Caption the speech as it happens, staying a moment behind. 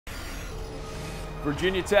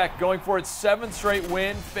Virginia Tech going for its 7th straight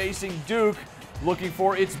win, facing Duke, looking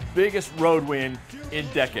for its biggest road win in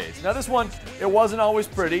decades. Now this one, it wasn't always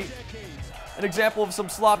pretty. An example of some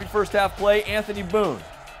sloppy first half play, Anthony Boone.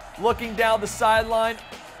 Looking down the sideline,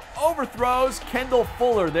 overthrows Kendall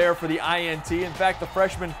Fuller there for the INT. In fact, the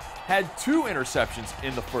freshman had 2 interceptions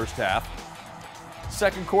in the first half.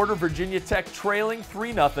 Second quarter, Virginia Tech trailing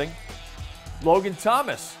 3-0. Logan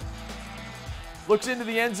Thomas looks into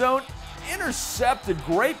the end zone, intercepted.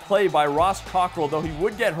 Great play by Ross Cockrell, though he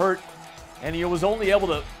would get hurt, and he was only able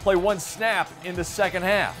to play 1 snap in the second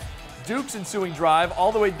half. Duke's ensuing drive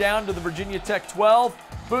all the way down to the Virginia Tech 12.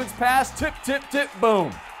 Boone's pass, tip, tip, tip,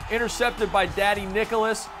 boom. Intercepted by Daddy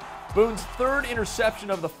Nicholas. Boone's 3rd interception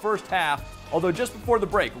of the first half, although just before the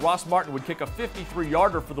break, Ross Martin would kick a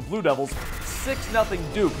 53-yarder for the Blue Devils.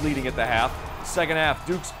 6-0 Duke leading at the half. Second half,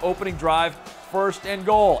 Duke's opening drive, 1st and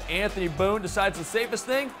goal. Anthony Boone decides the safest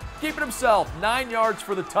thing, keep it himself. 9 yards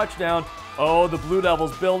for the touchdown. Oh, the Blue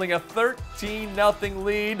Devils building a 13-0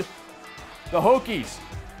 lead. The Hokies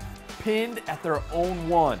pinned at their own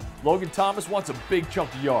 1. Logan Thomas wants a big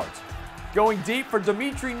chunk of yards. Going deep for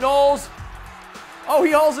Dimitri Knowles. Oh,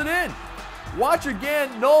 he hauls it in. Watch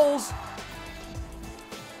again, Knowles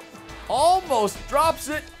almost drops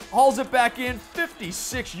it, hauls it back in,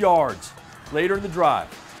 56 yards. Later in the drive,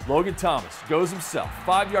 Logan Thomas goes himself,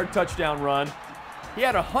 5-yard touchdown run. He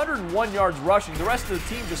had 101 yards rushing. The rest of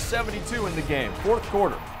the team just 72 in the game. Fourth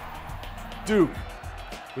quarter, Duke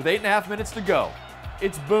with 8.5 minutes to go.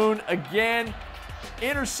 It's Boone again,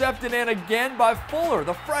 intercepted, and again by Fuller,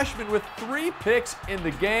 the freshman, with 3 picks in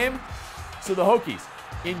the game. So the Hokies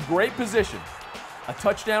in great position. A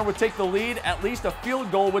touchdown would take the lead. At least a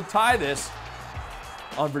field goal would tie this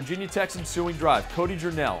on Virginia Tech's ensuing drive. Cody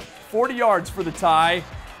Jernell, 40 yards for the tie,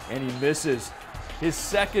 and he misses. His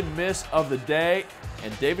 2nd miss of the day,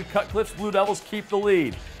 and David Cutcliffe's Blue Devils keep the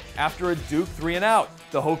lead. After a Duke 3-and-out,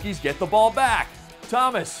 the Hokies get the ball back.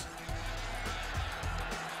 Thomas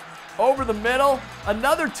over the middle,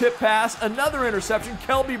 another tip pass, another interception.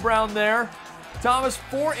 Kelby Brown there. Thomas,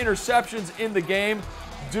 4 interceptions in the game.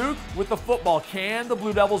 Duke with the football. Can the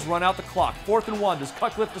Blue Devils run out the clock? 4th and 1. Does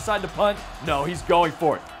Cutcliffe decide to punt? No, he's going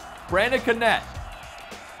for it. Brandon Connett,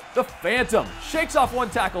 the Phantom, shakes off 1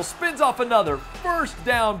 tackle, spins off another. 1st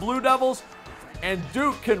down, Blue Devils, and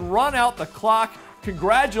Duke can run out the clock.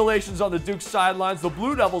 Congratulations on the Duke sidelines. The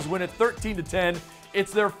Blue Devils win it 13-10.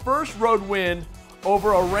 It's their first road win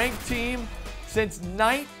over a ranked team since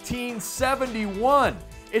 1971.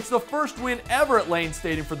 It's the first win ever at Lane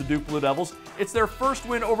Stadium for the Duke Blue Devils. It's their first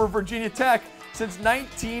win over Virginia Tech since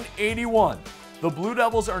 1981. The Blue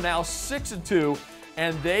Devils are now 6-2,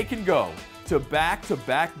 and they can go to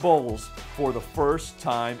back-to-back bowls for the first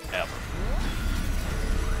time ever.